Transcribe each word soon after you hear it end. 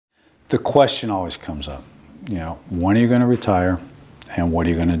The question always comes up, you know, when are you going to retire and what are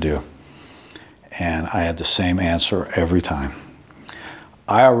you going to do? And I had the same answer every time.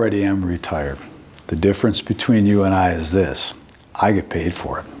 I already am retired. The difference between you and I is this: I get paid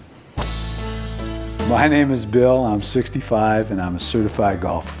for it. My name is Bill, I'm 65 and I'm a certified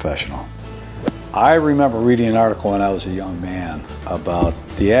golf professional. I remember reading an article when I was a young man about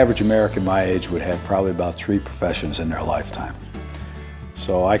the average American my age would have probably about 3 professions in their lifetime.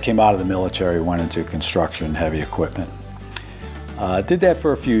 So I came out of the military, went into construction, heavy equipment. Did that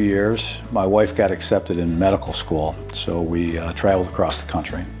for a few years. My wife got accepted in medical school, so we traveled across the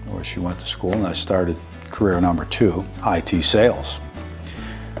country where she went to school, and I started career number 2, IT sales.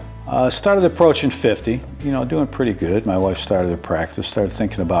 Started approaching 50, you know, doing pretty good. My wife started to practice, started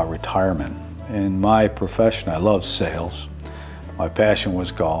thinking about retirement. In my profession, I loved sales. My passion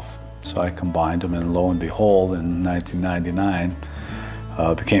was golf, so I combined them, and lo and behold, in 1999,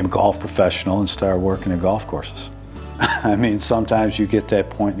 became a golf professional and started working at golf courses. I mean, sometimes you get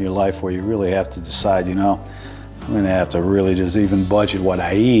that point in your life where you really have to decide, you know, I'm going to have to really just even budget what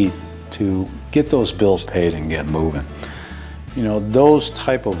I eat to get those bills paid and get moving. You know, those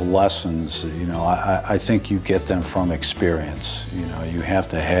type of lessons, you know, I think you get them from experience. You know, you have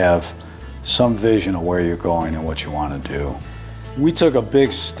to have some vision of where you're going and what you want to do. We took a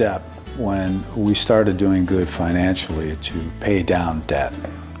big step when we started doing good financially to pay down debt.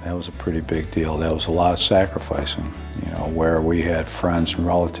 That was a pretty big deal. That was a lot of sacrificing, you know, where we had friends and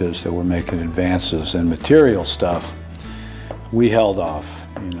relatives that were making advances in material stuff. We held off.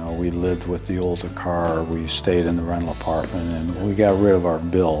 You know, we lived with the older car, we stayed in the rental apartment, and we got rid of our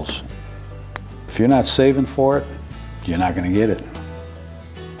bills. If you're not saving for it, you're not going to get it.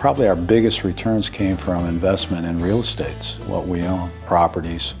 Probably our biggest returns came from investment in real estates, what we own,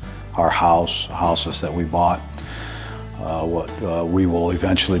 properties, our houses that we bought, what we will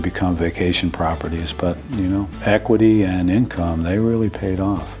eventually become vacation properties. But, you know, equity and income, they really paid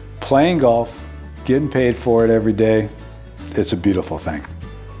off. Playing golf, getting paid for it every day, it's a beautiful thing.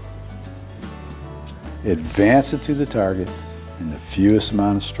 Advance it to the target in the fewest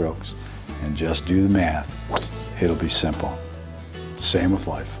amount of strokes and just do the math. It'll be simple. Same with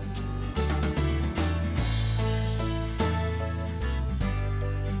life.